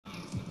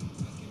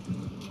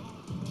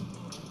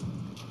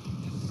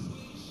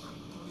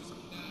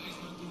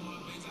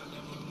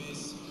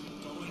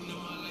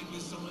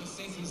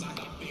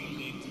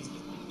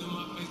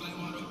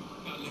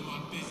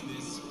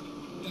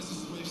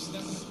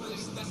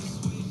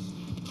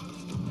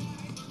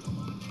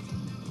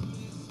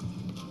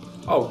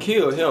Oh,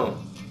 kill him.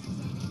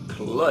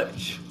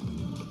 Clutch.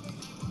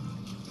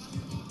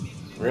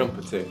 Rim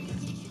protector.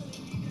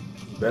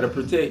 Better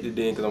protect it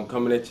then, cause I'm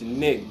coming at your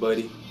neck,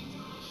 buddy.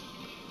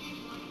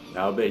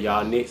 Y'all bet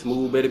y'all next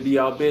move better be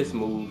our best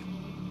move.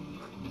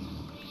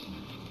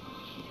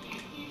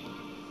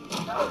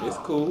 It's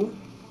cool.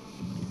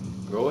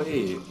 Go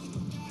ahead.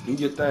 Do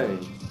your thing.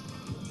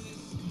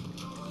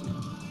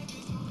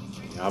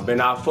 Y'all better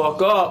not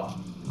fuck up.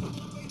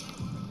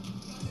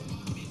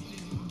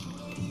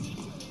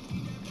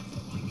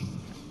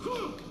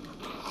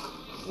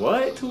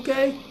 What?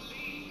 2K?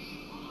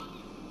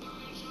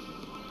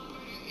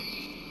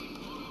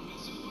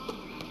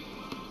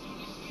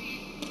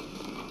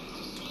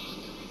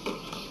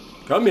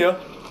 Come here.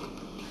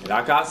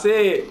 Like I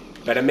said,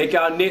 better make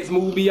our next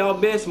move be our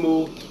best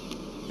move.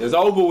 It's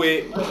over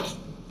with.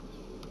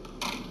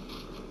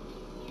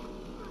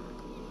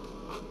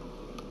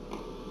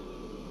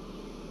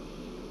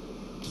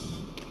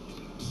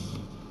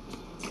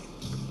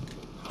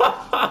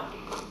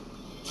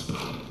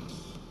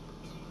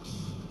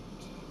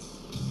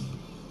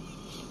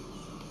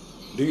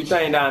 Do your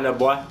thing down there,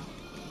 boy.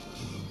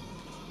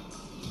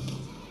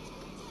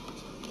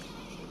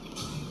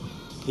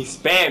 He's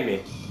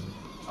spamming.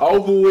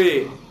 Over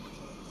with.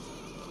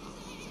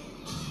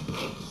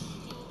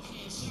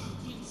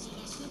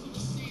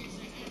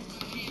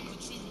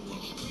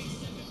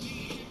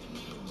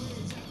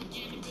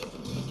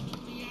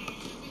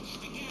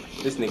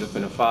 This nigga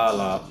finna fall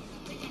out.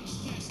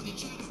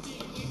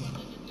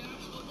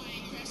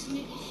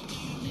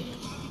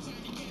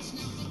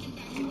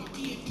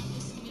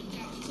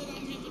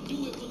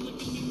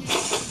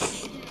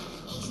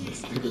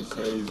 This nigga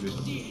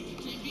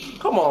crazy.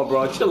 Come on,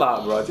 bro. Chill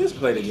out, bro. Just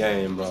play the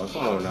game, bro.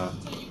 Come on now.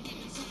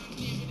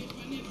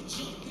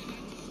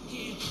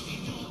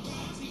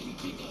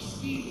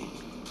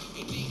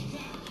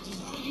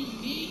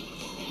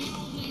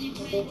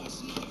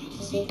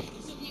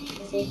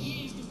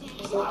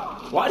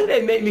 Why did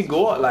they make me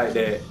go up like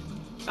that?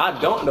 I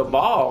dunked the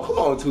ball. Come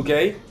on,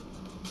 2K.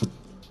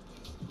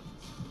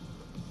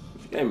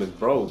 This game is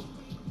broke.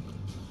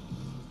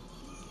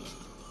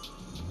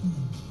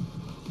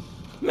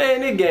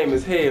 Man, this game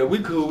is hell. We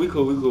cool, we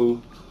cool, we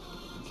cool.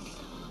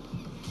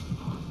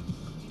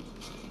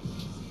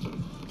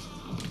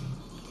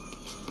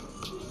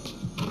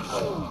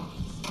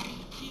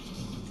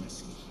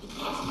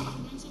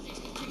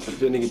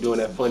 This nigga doing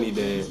that funny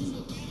dance.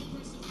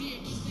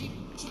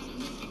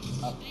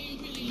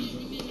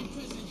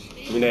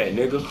 Give me that,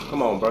 nigga.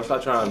 Come on, bro.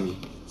 Stop trying me.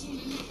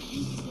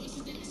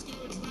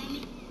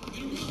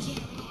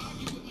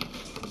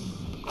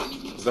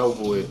 It's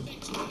over with.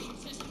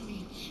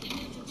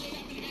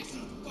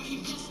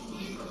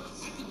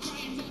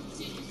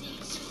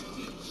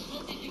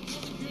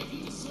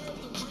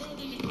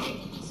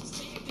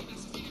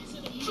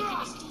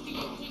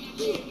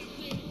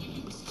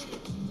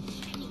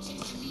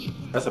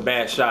 That's a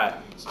bad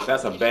shot.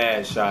 That's a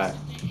bad shot.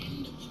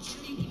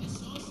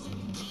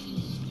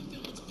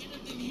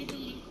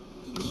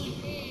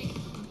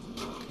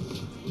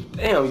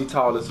 Damn, you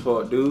tall as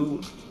fuck,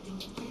 dude.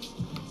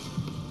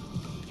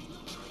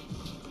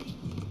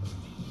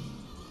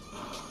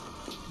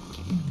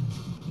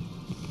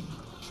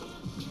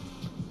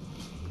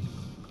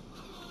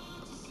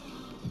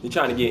 He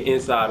trying to get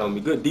inside on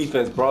me. Good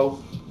defense,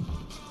 bro.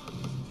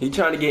 He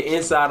trying to get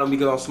inside on me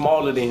because I'm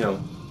smaller than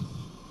him.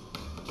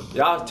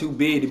 Y'all too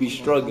big to be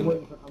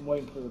struggling. I'm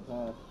waiting for the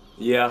pass.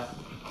 Yeah.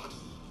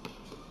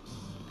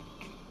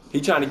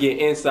 He trying to get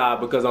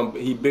inside because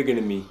he bigger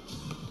than me.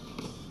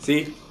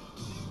 See?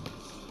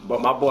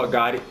 But my boy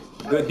got it.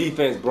 Good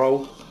defense,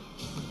 bro.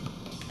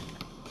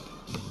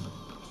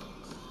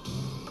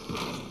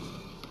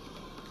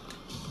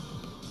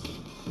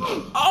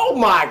 Oh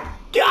my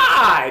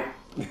God!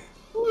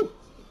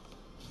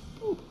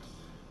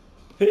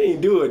 He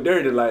ain't do it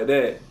dirty like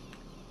that.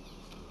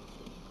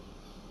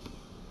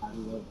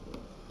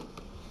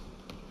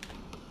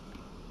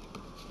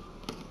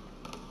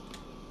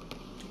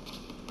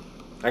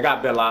 I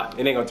got Bella.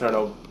 It ain't gonna turn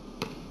over.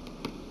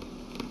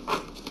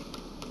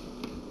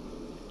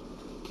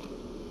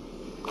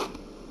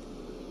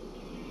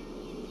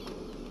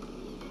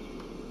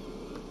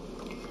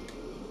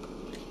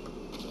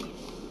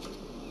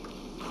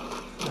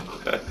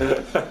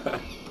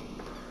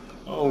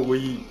 Oh,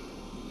 weed.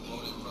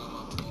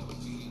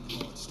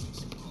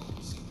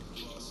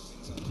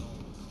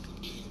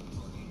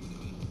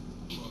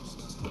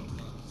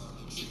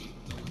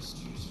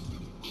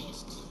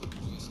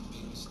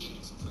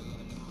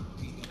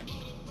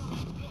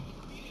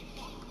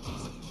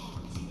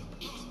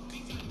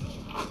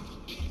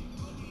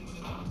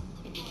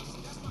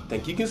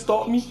 Think you can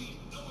stop me?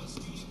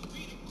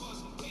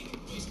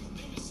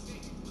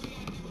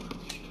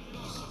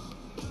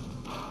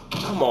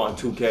 Come on,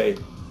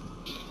 2K.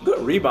 Good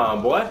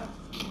rebound, boy.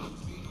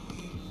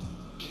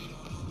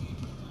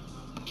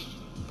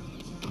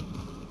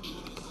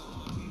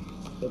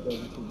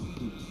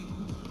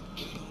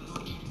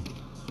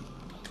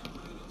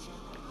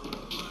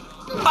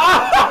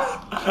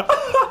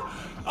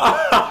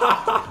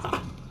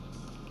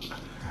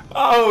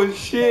 Oh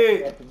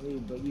shit. After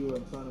me, but you were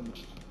in front of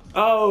me.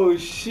 Oh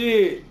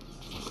shit.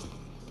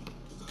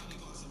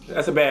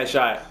 That's a bad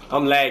shot.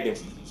 I'm lagging.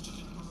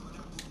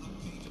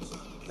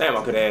 Damn,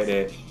 I could have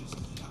had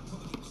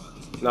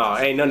that. Nah,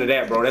 ain't none of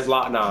that, bro. That's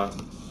locked now.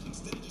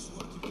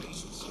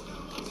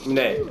 Give me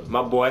that,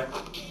 my boy.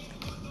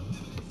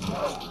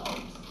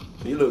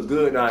 You look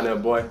good down there,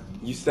 boy.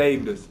 You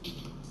saved us.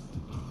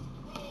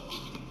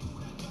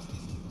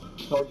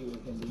 Told you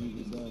it can be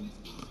easy done.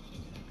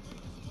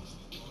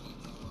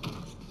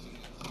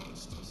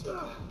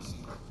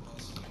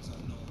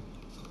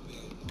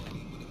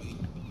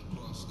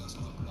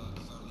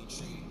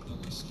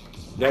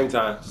 Game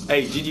time.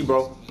 Hey, GG,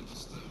 bro.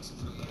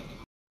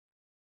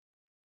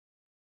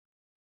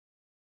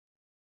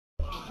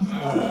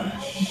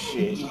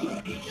 Shit.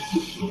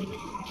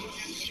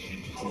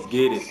 Let's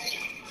get it.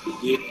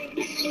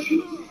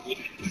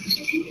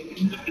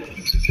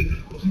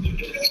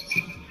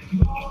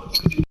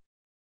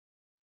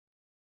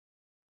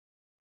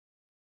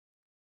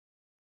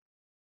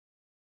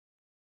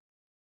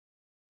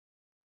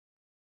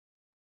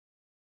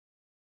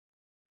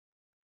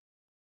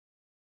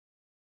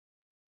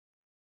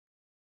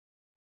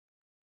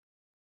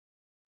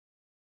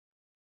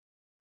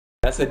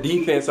 That's a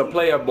defensive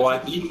player,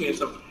 boy.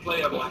 Defensive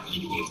player, boy.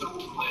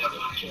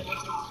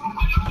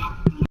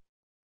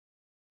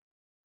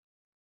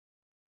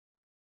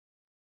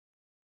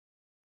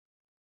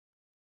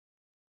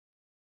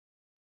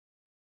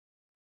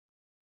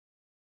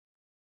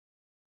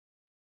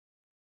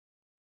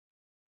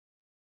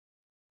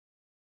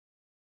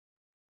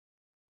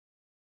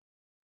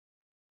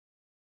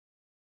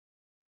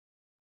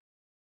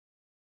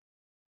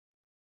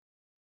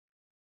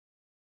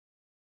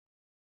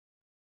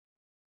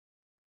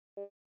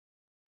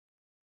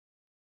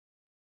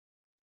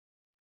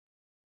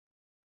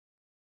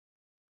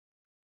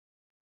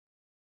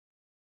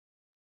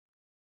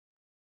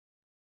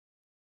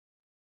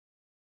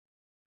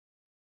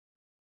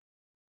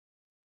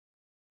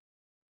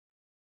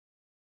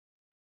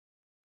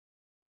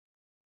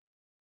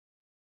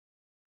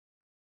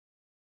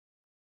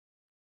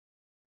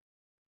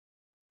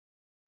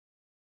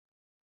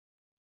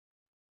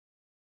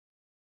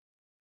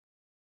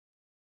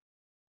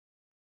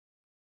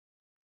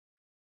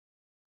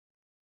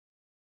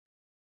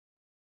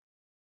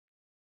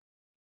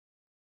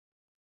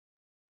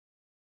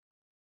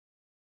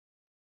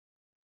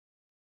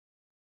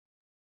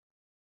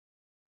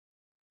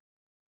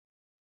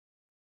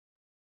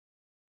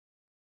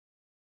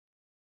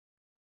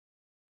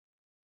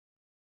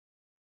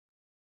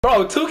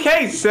 Bro,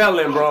 2K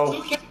selling, bro.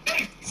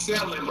 2K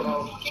selling,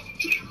 bro.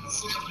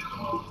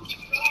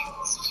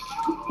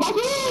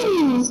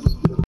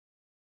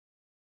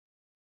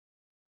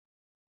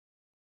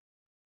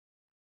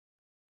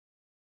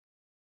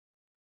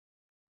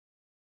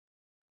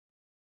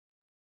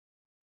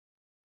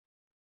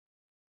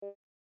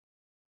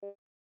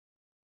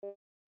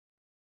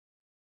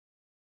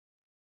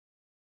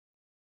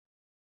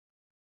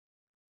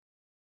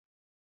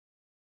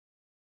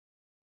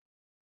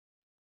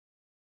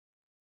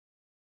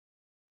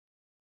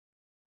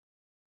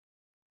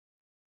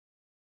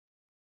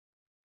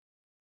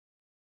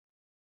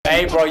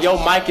 Hey, bro, your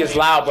mic is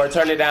loud, bro.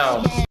 Turn it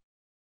down.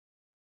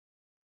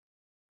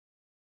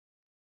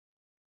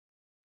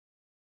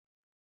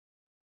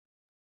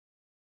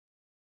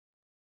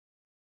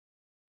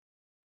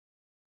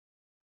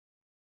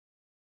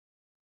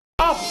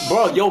 Oh,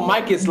 bro, your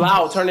mic is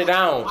loud. Turn it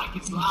down.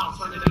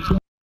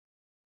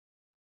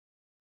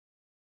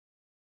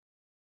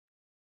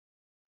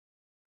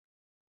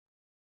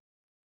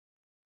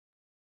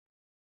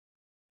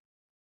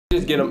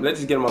 Just get him. Let's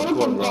just get him off the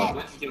court,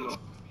 bro.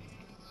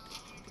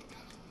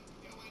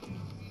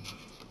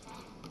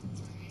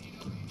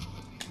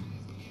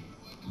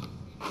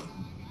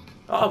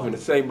 I was gonna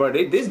say, bro,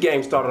 this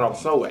game started off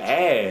so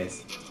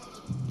ass.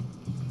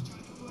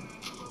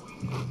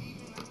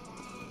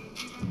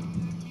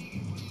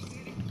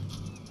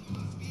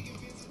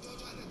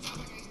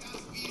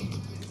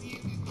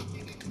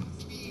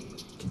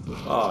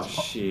 Oh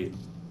shit.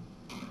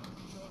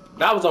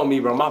 That was on me,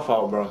 bro. My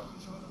fault, bro.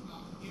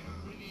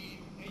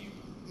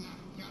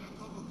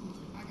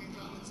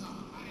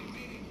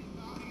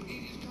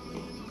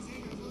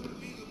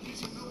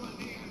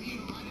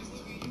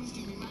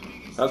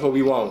 That's what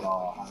we want.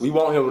 We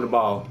want him with the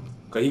ball,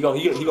 cause he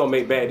gonna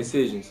make bad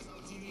decisions.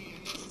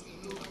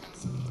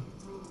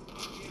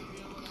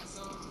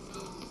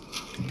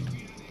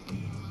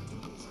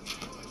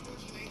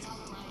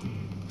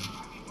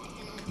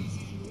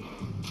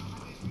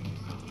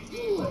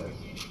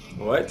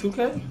 What?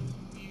 2K?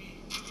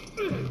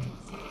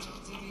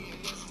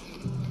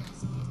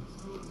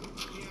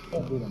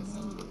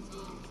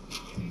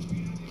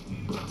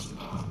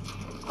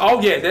 Oh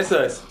yes, that's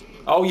us.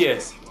 Oh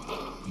yes.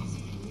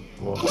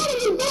 What are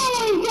you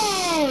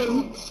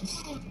doing,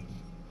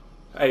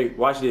 Hey,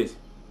 watch this.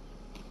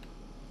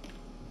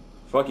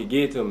 Fuck it,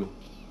 give it to me.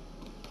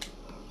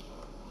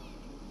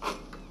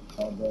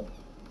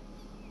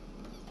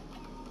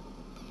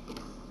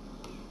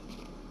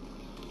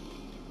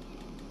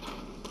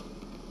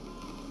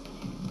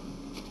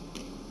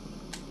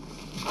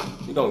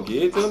 You gonna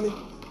give it to me?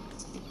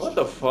 What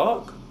the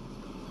fuck?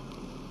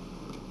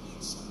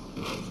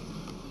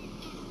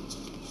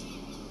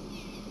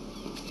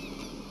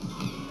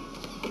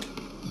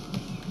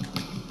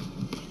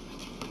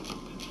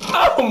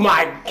 Oh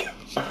my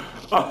God.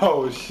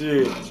 Oh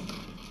shit.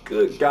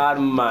 Good God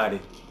Almighty.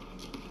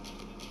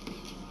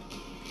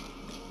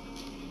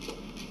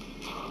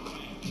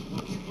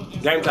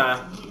 Game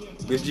time.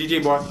 It's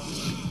GG, boy.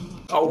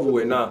 Over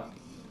with now.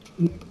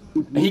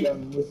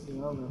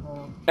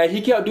 And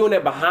he kept doing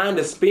that behind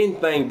the spin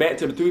thing back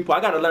to the 3-point.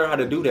 I gotta learn how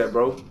to do that,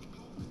 bro.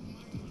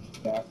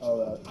 Yeah, I saw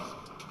that.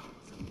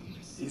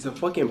 He's a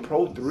fucking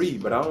pro 3,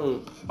 but I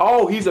don't.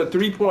 Oh, he's a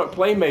 3-point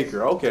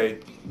playmaker. Okay.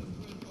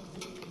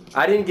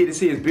 I didn't get to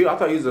see his build. I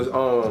thought he was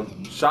a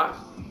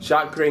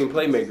shot creating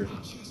playmaker.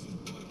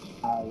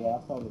 Yeah,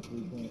 I saw the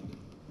 3-point.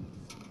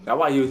 That's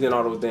why he was in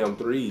all those damn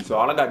threes. So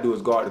all I gotta do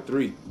is guard the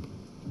 3.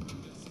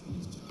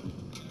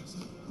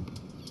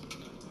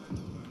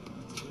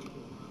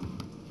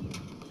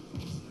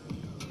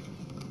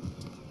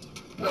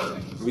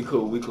 We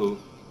cool, we cool.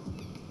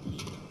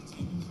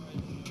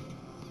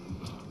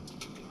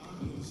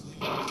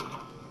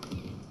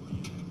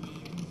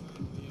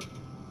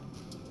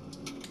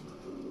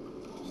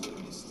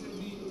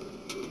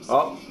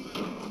 Oh.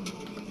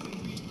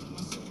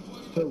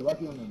 Put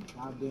Lucky on him.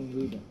 I'm doing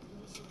leaving.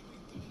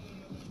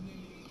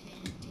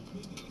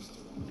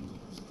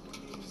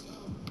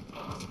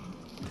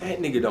 That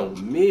nigga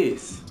don't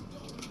miss.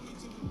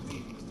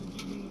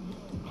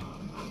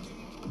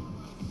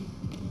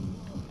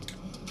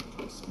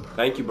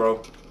 Thank you,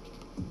 bro.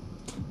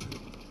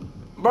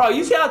 Bro,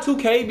 you see how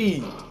 2K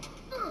be?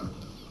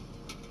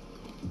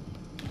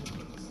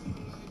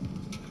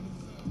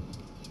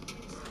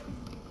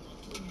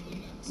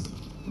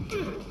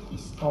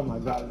 Oh my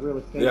God,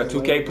 really? Yeah,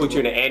 2K put you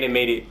in an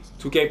animated.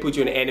 2K put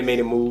you in an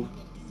animated move.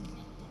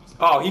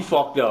 Oh, he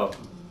fucked up.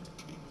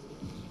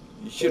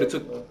 You should have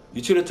took.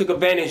 You should have took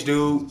advantage,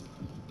 dude.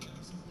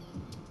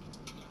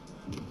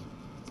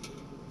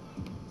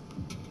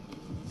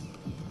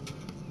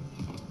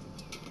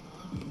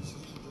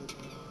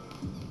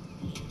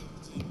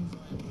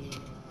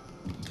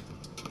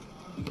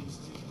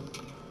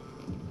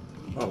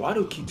 Bro, why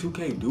do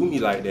 2K do me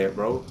like that,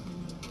 bro?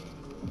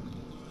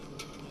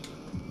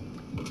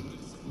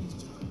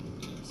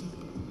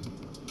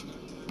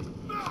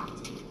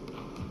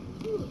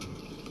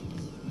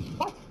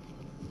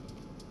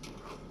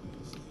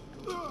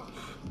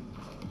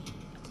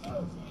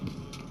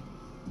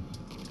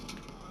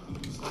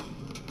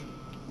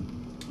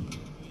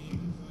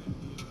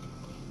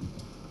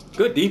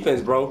 Good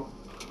defense, bro.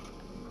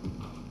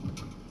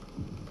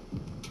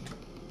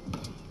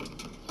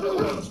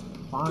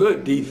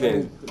 Good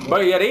defense.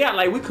 But yeah, they got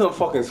like we couldn't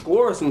fucking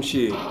score some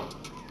shit.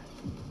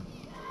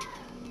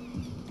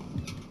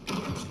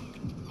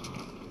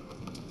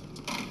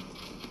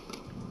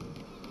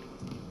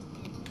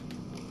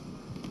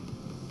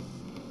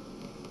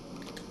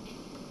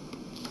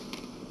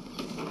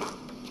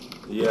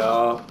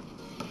 Yeah.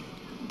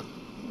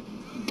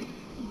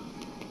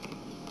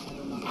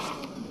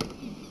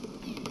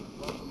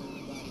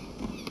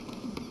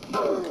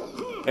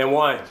 And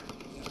one.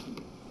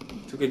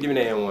 2K, give me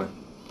that and one.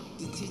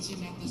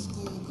 Detention at the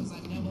school because I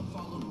never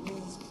followed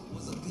rules.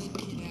 Was a good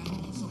kid at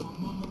home, so my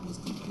mama was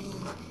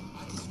confused.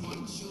 I just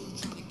wanted you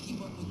trying to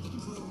keep up with the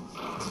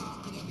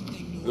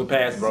crew. Good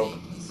pass, bro.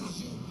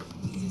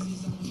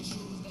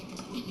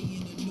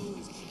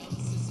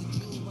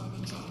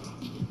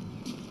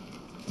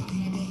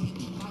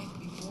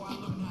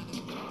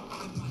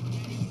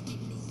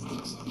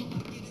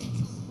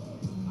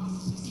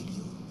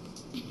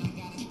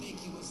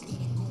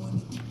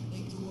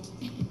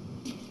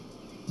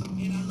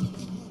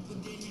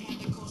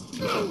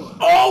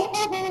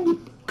 Oh!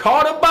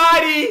 Caught a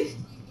body!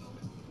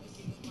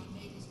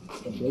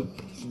 A big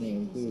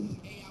man, dude.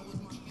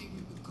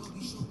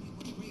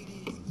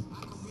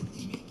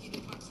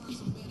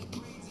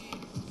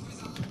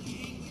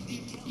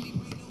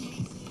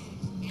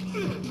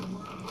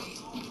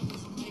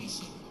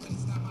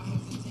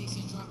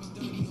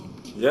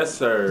 Yes,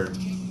 sir.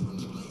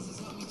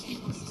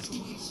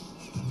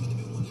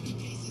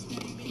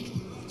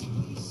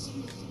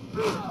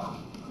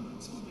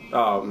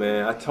 Oh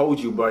man, I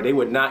told you, bro. They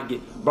would not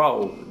get,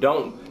 bro.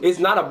 Don't. It's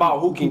not about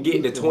who can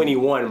get to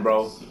 21,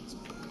 bro.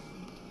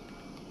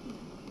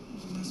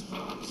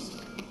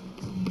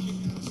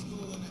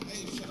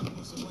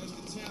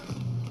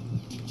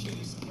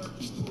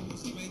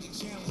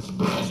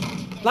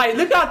 Like,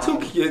 look how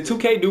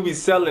 2K do be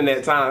selling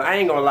that time. I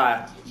ain't gonna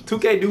lie.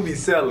 2K do be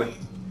selling.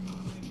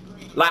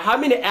 Like, how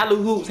many alley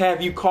hoops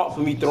have you caught for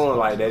me throwing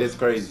like that? It's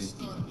crazy.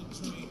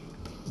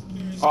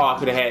 Oh, I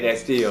could have had that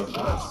steal.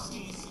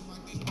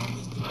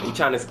 You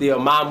trying to steal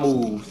my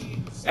moves.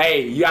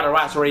 Hey, you gotta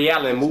watch Ray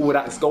Allen move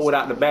without, score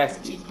without the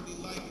basket.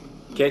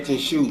 Catch and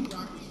shoot.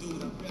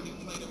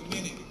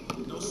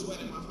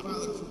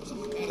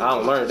 I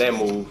don't learn that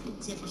move.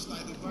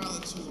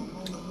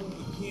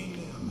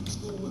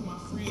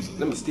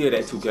 Let me steal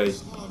that 2K.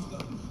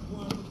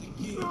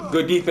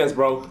 Good defense,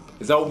 bro.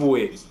 It's over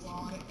with.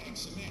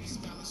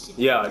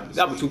 Yeah,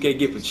 that what 2K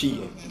get for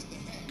cheating.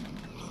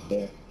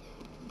 Yeah.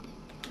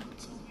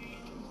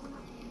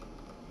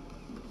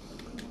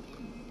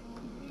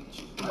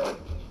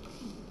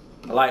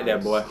 I like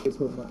that, boy. I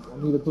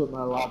need to put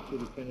my Lob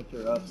City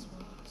finisher up.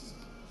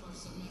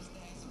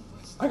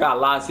 I got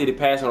Lob City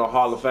passing on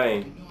Hall of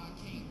Fame.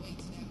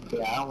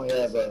 Yeah, I only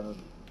have a.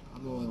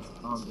 I'm on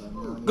right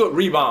now. Good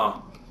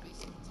rebound.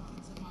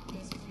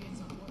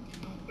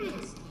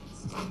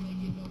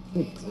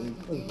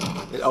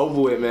 It's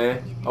over with,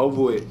 man.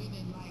 Over with.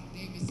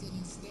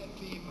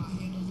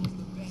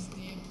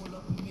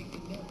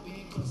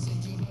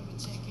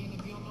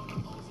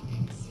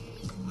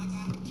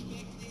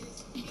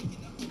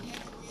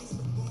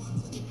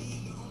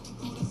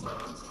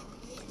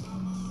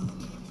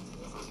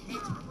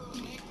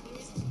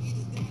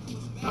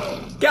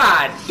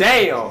 God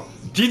damn.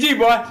 GG,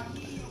 boy.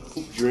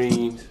 Hoop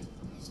dreams.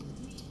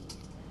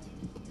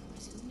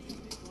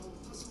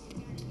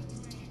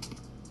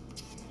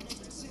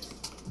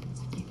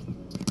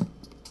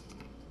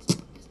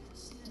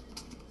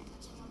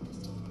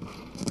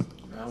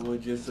 I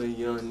was just a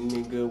young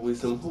nigga with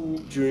some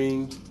hoop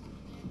dreams.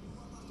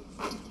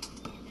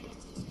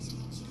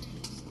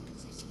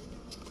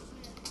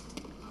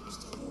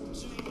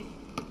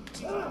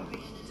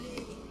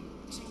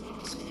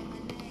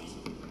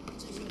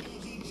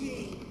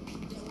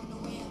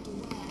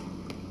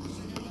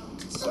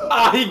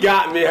 Ah, he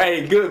got me.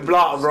 Hey, good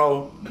block,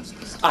 bro.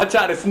 I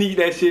tried to sneak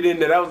that shit in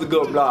there. That was a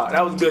good block.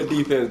 That was good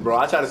defense, bro.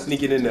 I tried to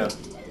sneak it in there.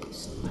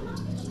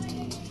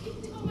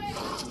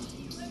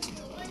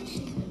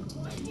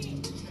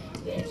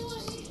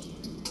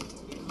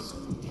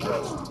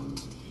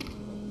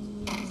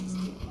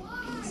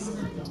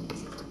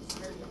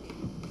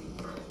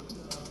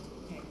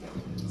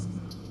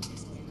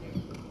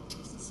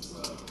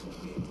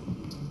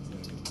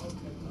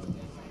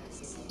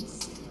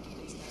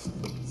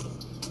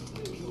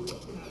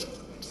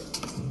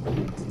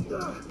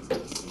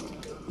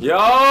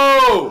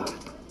 Yo!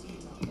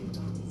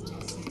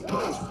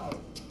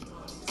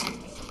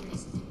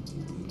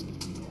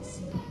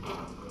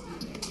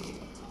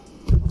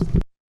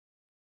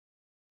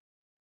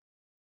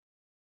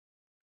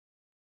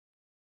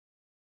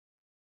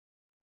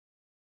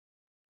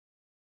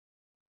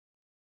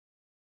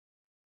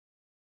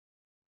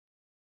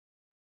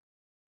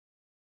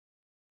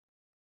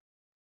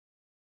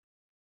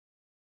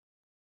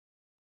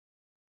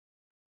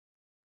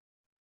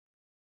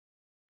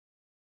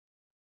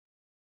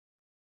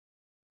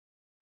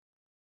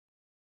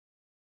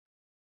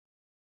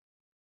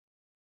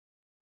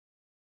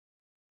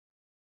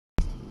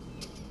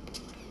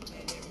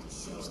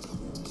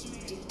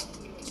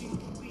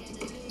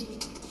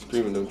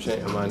 Screaming them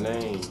chanting my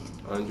name.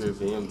 Andre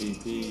for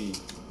MVP.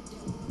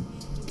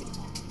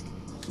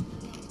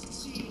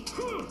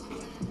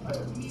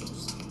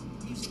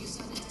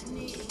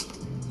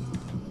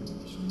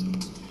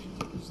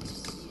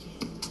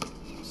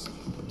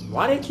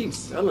 Why they keep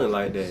selling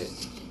like that?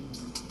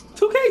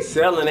 2K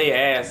selling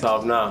their ass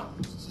off now.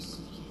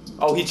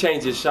 Oh, he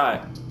changed his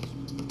shot.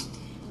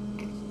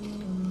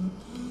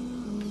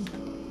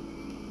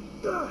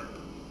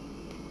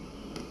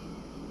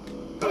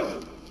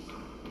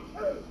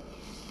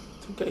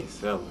 Okay,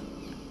 selling.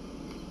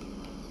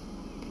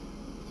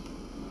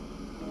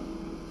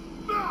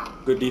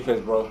 Good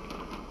defense, bro.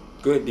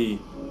 Good D.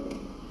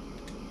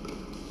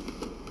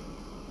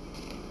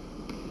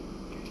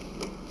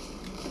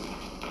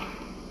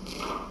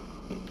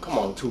 Come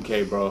on,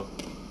 2K, bro.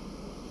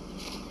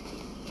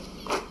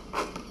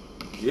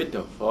 Get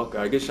the fuck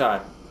out. Good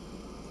shot.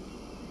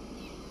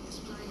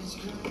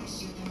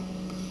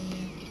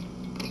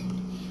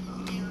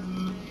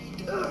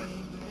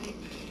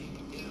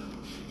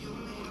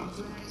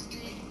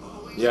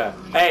 Yeah.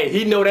 Hey,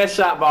 he know that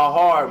shot by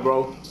hard,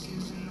 bro.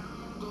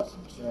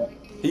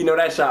 He know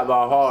that shot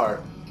by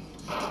hard.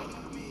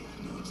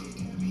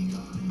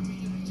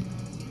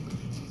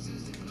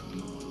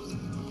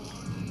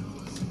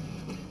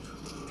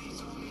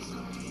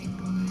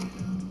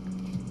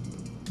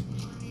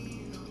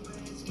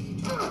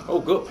 Oh,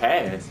 good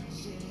pass.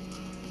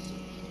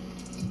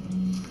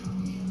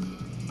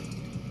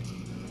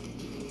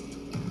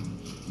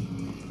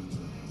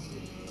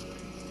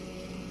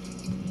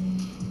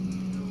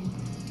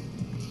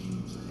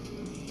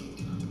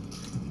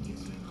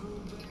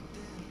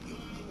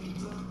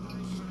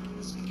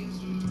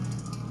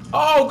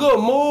 Oh, good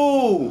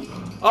move.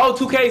 Oh,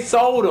 2K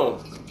sold him.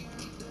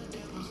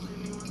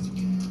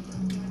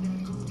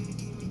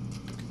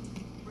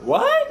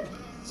 What?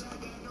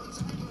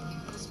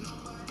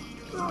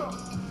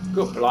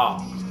 Good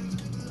block.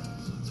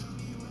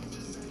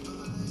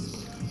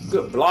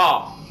 Good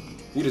block.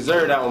 You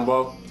deserve that one,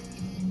 bro.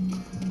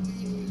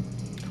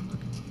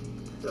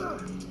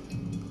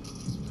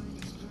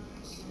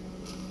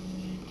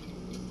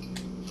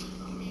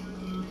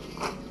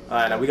 All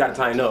right, now we gotta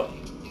tighten up.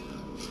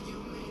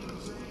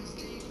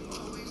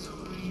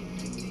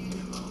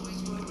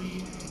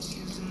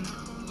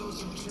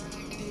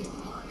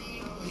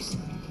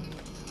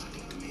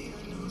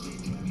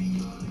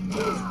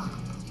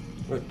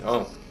 Good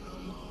dunk.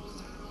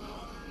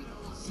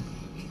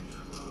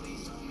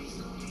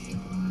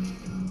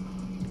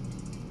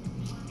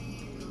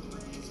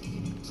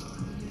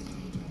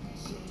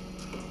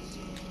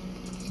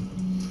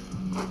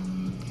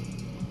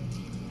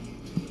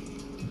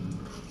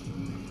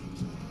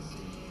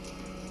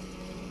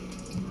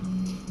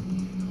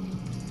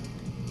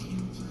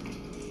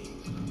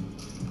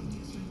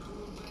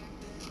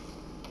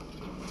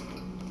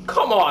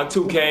 Come on,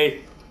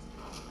 2K.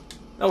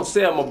 Don't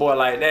sell my boy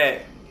like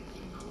that.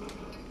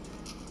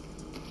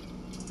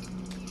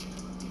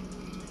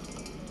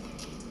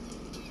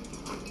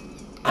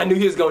 I knew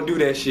he was gonna do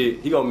that shit.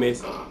 He gonna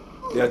miss.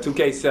 Yeah,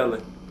 2K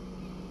selling.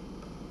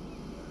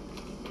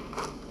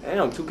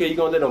 Damn, 2K, you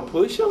gonna let him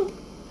push him?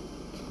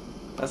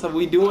 That's what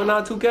we doing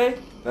now, 2K?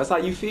 That's how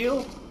you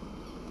feel?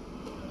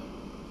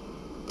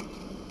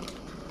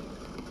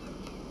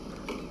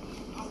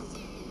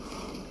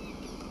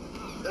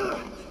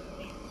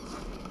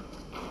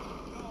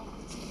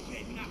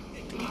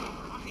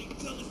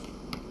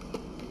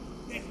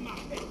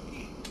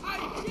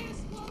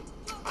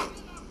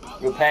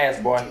 Good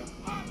pass, boy.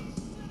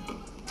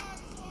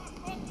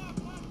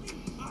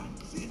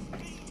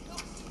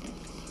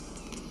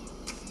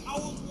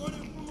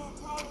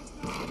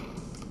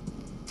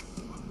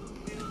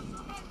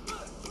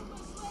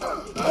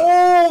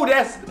 Oh,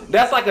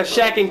 that's like a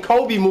Shaq and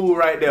Kobe move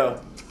right there.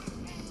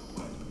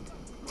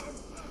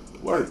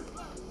 Work,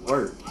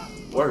 work,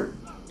 work.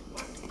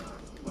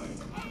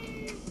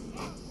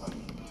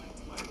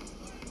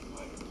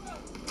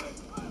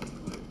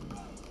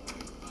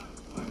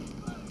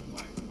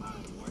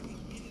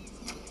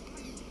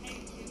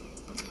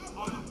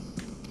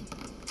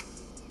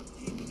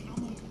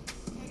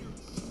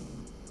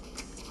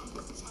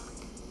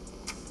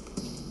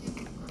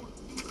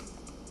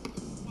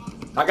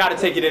 I gotta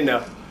take it in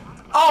there.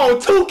 Oh,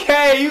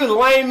 2K, you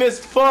lame as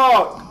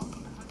fuck.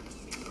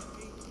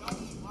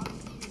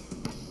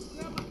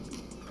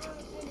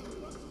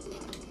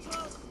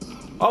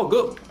 Oh,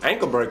 good.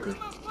 Ankle breaker.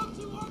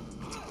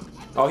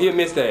 Oh, he'll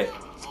miss that.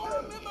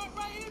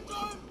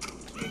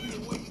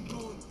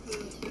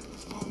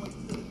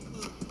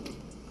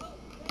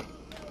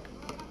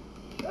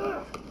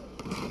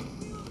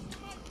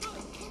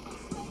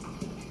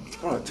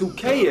 Bro,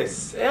 2K is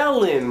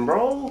selling,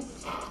 bro.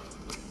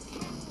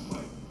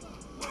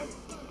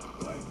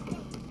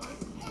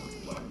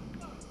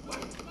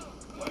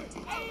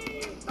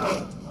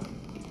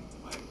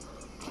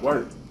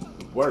 Work,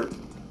 work,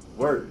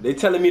 work. They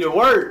telling me to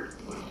work.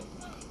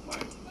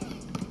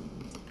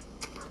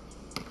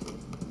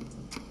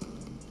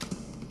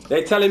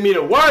 They telling me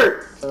to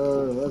work.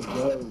 Let's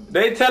go.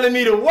 They telling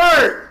me to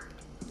work.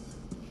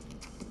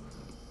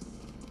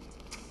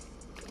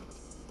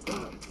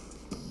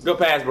 Good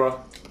pass, bro.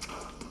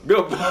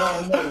 Good,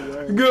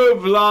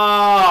 good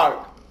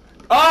block.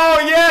 Oh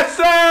yes,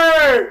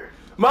 sir.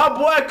 My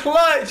boy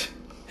Clutch.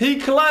 He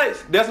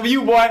clutched. That's for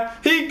you, boy.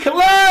 He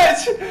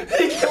clutched.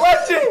 He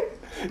clutching.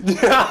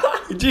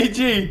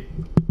 GG.